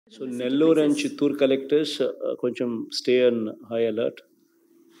So Nellore and Chittoor collectors koncham stay on high alert,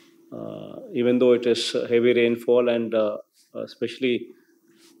 even though it is heavy rainfall and especially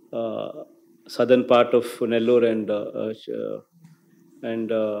southern part of Nellore and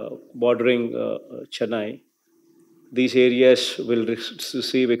bordering Chennai, these areas will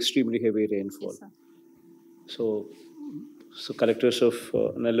receive extremely heavy rainfall. Yes, sir. So collectors of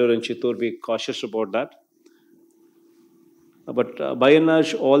Nellore and Chittoor be cautious about that. But by and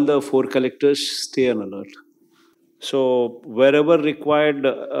large, all the four collectors stay on alert. So wherever required,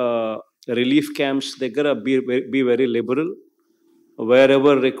 relief camps, they gotta be very liberal.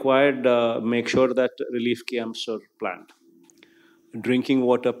 Wherever required, make sure that relief camps are planned. Drinking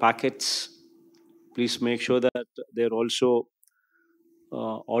water packets, please make sure that they're also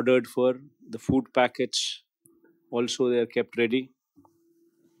ordered for. The food packets also they are kept ready.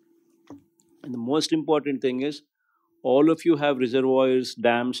 And the most important thing is, all of you have reservoirs,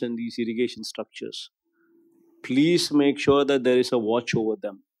 dams, and these irrigation structures. Please make sure that there is a watch over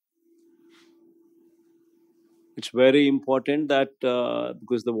them. It's very important that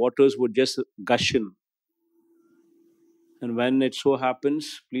because the waters would just gush in. And when it so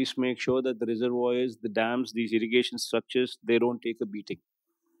happens, please make sure that the reservoirs, the dams, these irrigation structures, they don't take a beating.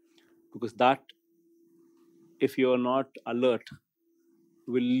 Because that, if you are not alert,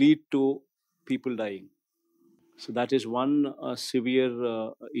 will lead to people dying. So that is one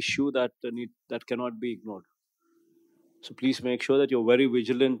severe issue that cannot be ignored. So please make sure that you're very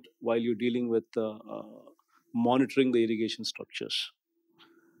vigilant while you're dealing with monitoring the irrigation structures.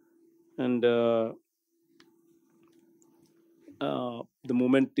 And the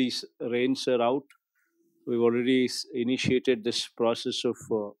moment these rains are out, we've already initiated this process of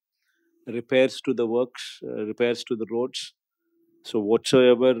repairs to the works, repairs to the roads. So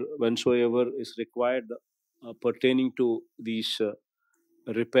whensoever is required pertaining to these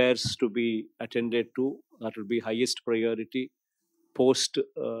repairs to be attended to, that will be highest priority post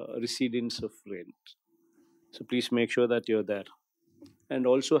recedence of rain. So please make sure that you're there. And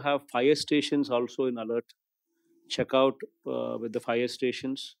also have fire stations also in alert. Check out with the fire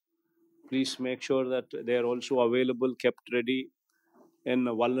stations. Please make sure that they are also available, kept ready in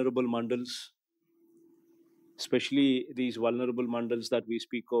vulnerable mandals, especially these vulnerable mandals that we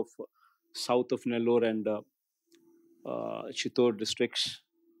speak of south of Nellore and Chittor districts,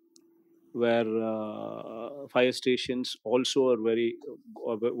 where fire stations also are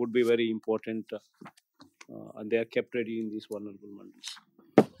would be very important, and they are kept ready in these vulnerable mandals.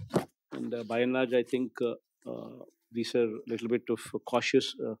 And by and large, I think these are a little bit of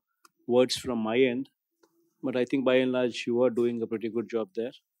cautious words from my end, but I think by and large you are doing a pretty good job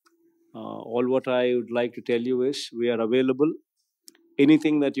there. All what I would like to tell you is we are available.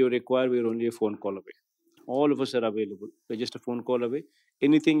 Anything that you require, we are only a phone call away. All of us are available. We're just a phone call away.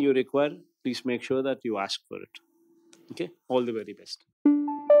 Anything you require, please make sure that you ask for it. Okay? All the very best.